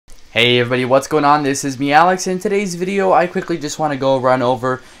Hey everybody, what's going on? This is me, Alex. In today's video, I quickly just want to run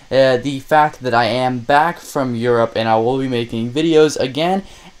over the fact that I am back from Europe and I will be making videos again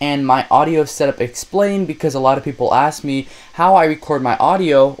and my audio setup explained, because a lot of people ask me how I record my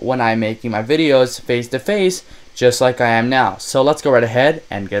audio when I'm making my videos face to face, just like I am now. So let's go right ahead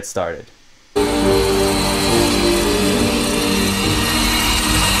and get started.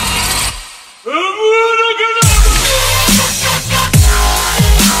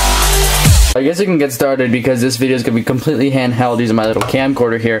 I guess I can get started because this video is going to be completely handheld using my little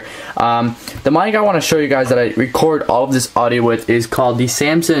camcorder here. The mic I want to show you guys that I record all of this audio with is called the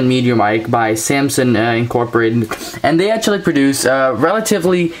Samson Media Mic by Samson Incorporated, and they actually produce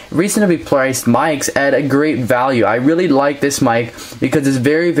relatively reasonably priced mics at a great value. I really like this mic because it's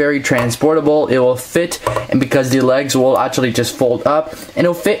very transportable. It will fit, and because the legs will actually just fold up, and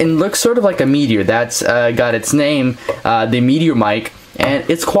it'll fit and looks sort of like a meteor. That's got its name, the Meteor Mic. And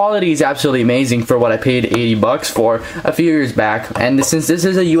its quality is absolutely amazing for what I paid 80 bucks for a few years back. And since this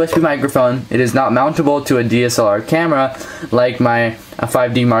is a USB microphone, it is not mountable to a DSLR camera like my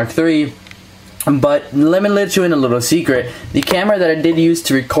 5D Mark III. But let me let you in a little secret. The camera that I did use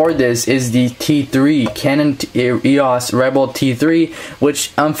to record this is the T3, Canon EOS Rebel T3,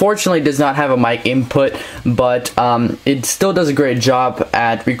 which unfortunately does not have a mic input, but it still does a great job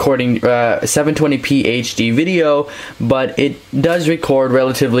at recording 720p HD video, but it does record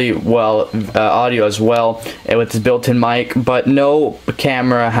relatively well audio as well with its built-in mic, but no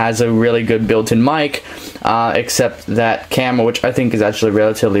camera has a really good built-in mic except that camera, which I think is actually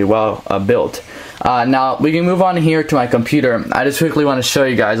relatively well built. Now we can move on here to my computer. I just quickly want to show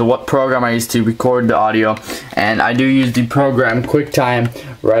you guys what program I use to record the audio, and I do use the program QuickTime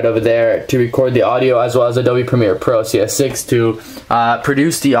right over there to record the audio, as well as Adobe Premiere Pro CS6 to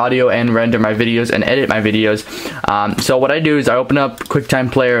produce the audio and render my videos and edit my videos. So what I do is I open up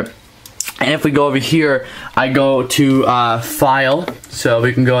QuickTime Player, and if we go over here, I go to File, so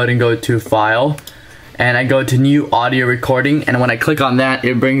we can go ahead and go to File, and I go to New Audio Recording, and when I click on that,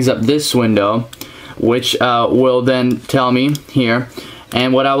 it brings up this window, which will then tell me here.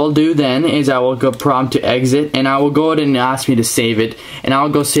 And what I will do then is I will go prompt to exit, and I will go ahead and ask me to save it, and I will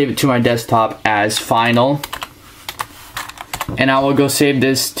go save it to my desktop as Final, and I will go save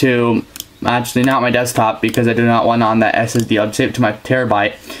this to, actually not my desktop because I do not want on that SSD. I'll save it to my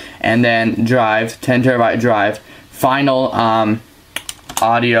terabyte, and then drive, 10 terabyte drive, Final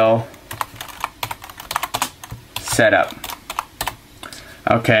audio setup.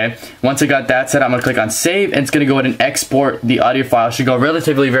 Okay, once I got that set, I'm going to click on save, and it's going to go ahead and export the audio file. It should go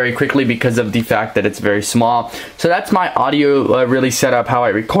relatively very quickly because of the fact that it's very small. So that's my audio really set up, how I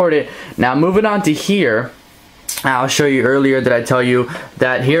record it. Now moving on to here, I'll show you earlier that I tell you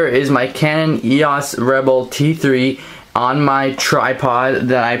that here is my Canon EOS Rebel T3 on my tripod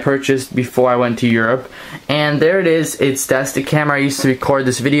that I purchased before I went to Europe, and there it is. That's the camera I used to record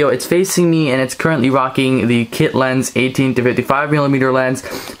this video. It's facing me, and it's currently rocking the kit lens 18 to 55mm lens,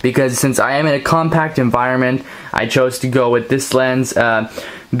 because since I am in a compact environment, I chose to go with this lens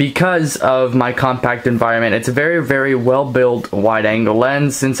because of my compact environment. It's a very well built wide angle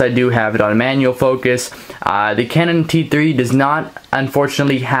lens, since I do have it on manual focus. The Canon T3 does not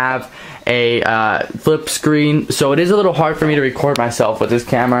unfortunately have a flip screen, so it is a little hard for me to record myself with this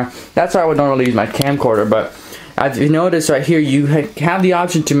camera. That's why I would normally use my camcorder. But as you notice right here, you have the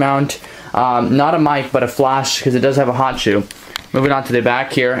option to mount not a mic but a flash, because it does have a hot shoe. Moving on to the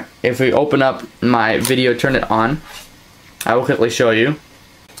back here, if we open up my video, turn it on, I will quickly show you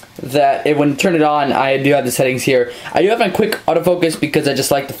that when you turn it on, I do have the settings here. I do have my quick autofocus because I just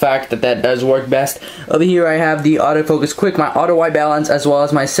like the fact that that does work best. Over here I have the autofocus quick, my auto white balance, as well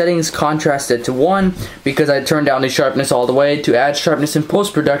as my settings contrasted to 1 because I turned down the sharpness all the way to add sharpness in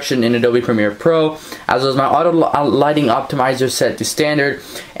post-production in Adobe Premiere Pro, as well as my auto lighting optimizer set to standard,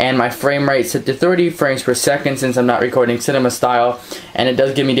 and my frame rate set to 30 frames per second since I'm not recording cinema style. And it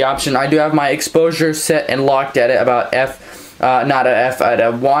does give me the option. I do have my exposure set and locked at about at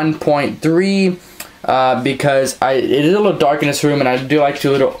a 1.3 because it is a little dark in this room, and I do like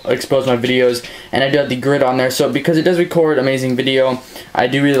to expose my videos, and I do have the grid on there. So because it does record amazing video, I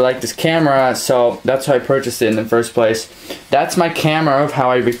do really like this camera, so that's why I purchased it in the first place. That's my camera of how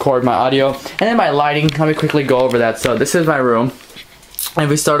I record my audio. And then my lighting, let me quickly go over that. So this is my room. And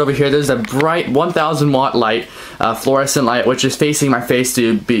if we start over here, there's a bright 1000 watt light, fluorescent light, which is facing my face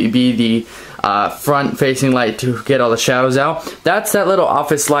to be the front facing light to get all the shadows out. That's that little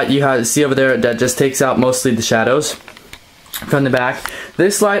office light you see over there that just takes out mostly the shadows from the back.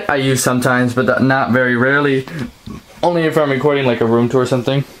 This light I use sometimes, but not very rarely, only if I'm recording like a room tour or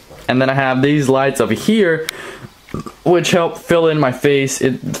something. And then I have these lights over here which help fill in my face.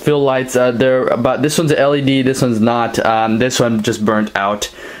 It fill lights there, but this one's a LED, this one's not. This one just burnt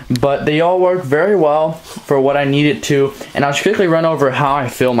out, but they all work very well for what I need it to. And I'll quickly run over how I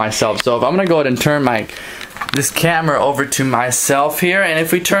film myself. So if I'm gonna go ahead and turn this camera over to myself here, and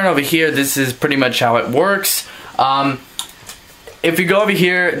if we turn over here, this is pretty much how it works. If you go over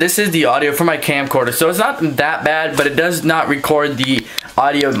here, this is the audio for my camcorder, so it's not that bad, but it does not record the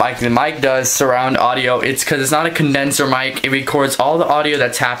audio like the mic does, surround audio. It's because it's not a condenser mic. It records all the audio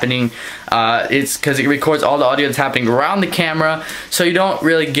that's happening. It's because it records all the audio that's happening around the camera, so you don't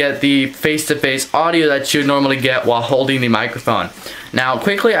really get the face-to-face audio that you normally get while holding the microphone. Now,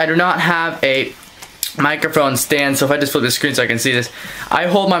 quickly, I do not have a microphone stand, so if I just flip the screen so I can see this, I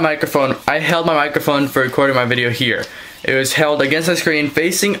held my microphone for recording my video here. It was held against the screen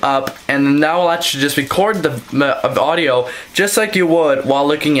facing up, and that will actually just record the audio just like you would while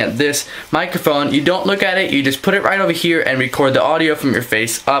looking at this microphone. You don't look at it, you just put it right over here and record the audio from your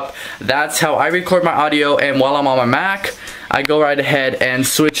face up. That's how I record my audio, and while I'm on my Mac, I go right ahead and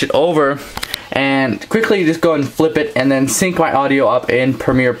switch it over and quickly just go and flip it and then sync my audio up in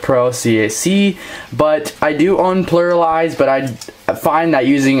Premiere Pro CAC. But I do own Pluralize, but I find that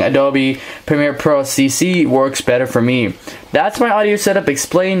using Adobe Premiere Pro CC works better for me. That's my audio setup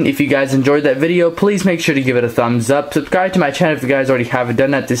explained. If you guys enjoyed that video, please make sure to give it a thumbs up. Subscribe to my channel if you guys already haven't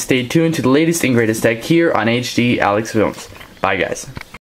done that to stay tuned to the latest and greatest tech here on HDAlexFilms. Bye guys.